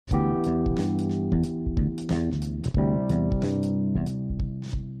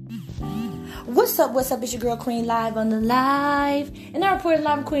What's up? It's your girl Queen live on the live. And I reported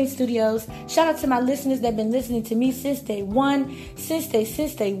live in Queen Studios. Shout out to my listeners that have been listening to me since day one.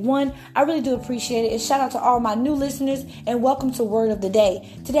 I really do appreciate it. And shout out to all my new listeners and welcome to Word of the Day.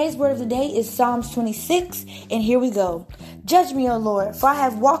 Today's Word of the Day is Psalms 26, and here we go. Judge me, O Lord, for I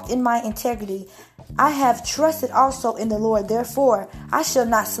have walked in my integrity. I have trusted also in the Lord, therefore I shall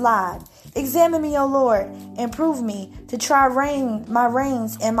not slide. Examine me, O Lord, and prove me, to try my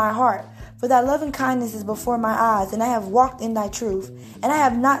reins and my heart. For thy loving kindness is before my eyes, and I have walked in thy truth. And I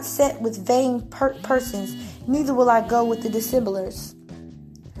have not sat with vain persons, neither will I go with the dissemblers.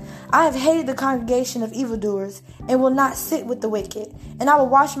 I have hated the congregation of evildoers, and will not sit with the wicked. And I will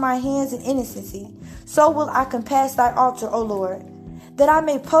wash my hands in innocency. So will I compass thy altar, O Lord, that I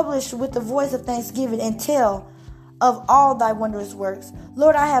may publish with the voice of thanksgiving and tell of all thy wondrous works.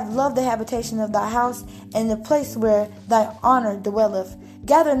 Lord, I have loved the habitation of thy house, and the place where thy honor dwelleth.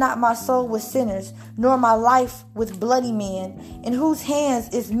 Gather not my soul with sinners, nor my life with bloody men, in whose hands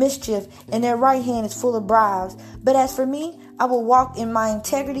is mischief, and their right hand is full of bribes. But as for me, I will walk in my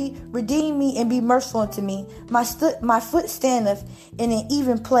integrity. Redeem me and be merciful unto me. My foot standeth in an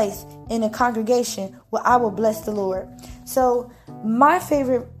even place in a congregation where I will bless the Lord. So my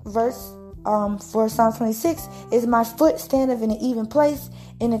favorite verse for Psalm 26 is my foot standeth in an even place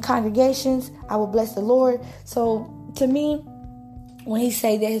in the congregations. I will bless the Lord. So to me, when he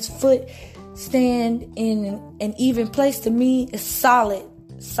say that his foot stand in an even place, to me is solid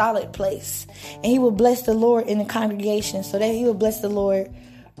place. And he will bless the Lord in the congregation, so that he will bless the Lord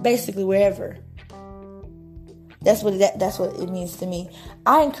basically wherever. That's what it means to me.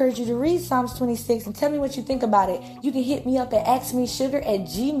 I encourage you to read Psalms 26 and tell me what you think about it. You can hit me up at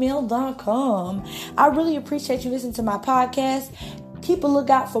askmesugar@gmail.com. I really appreciate you listening to my podcast. Keep a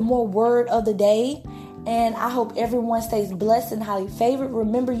lookout for more Word of the Day. And I hope everyone stays blessed and highly favored.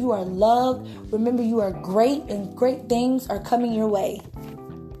 Remember, you are loved. Remember, you are great, and great things are coming your way.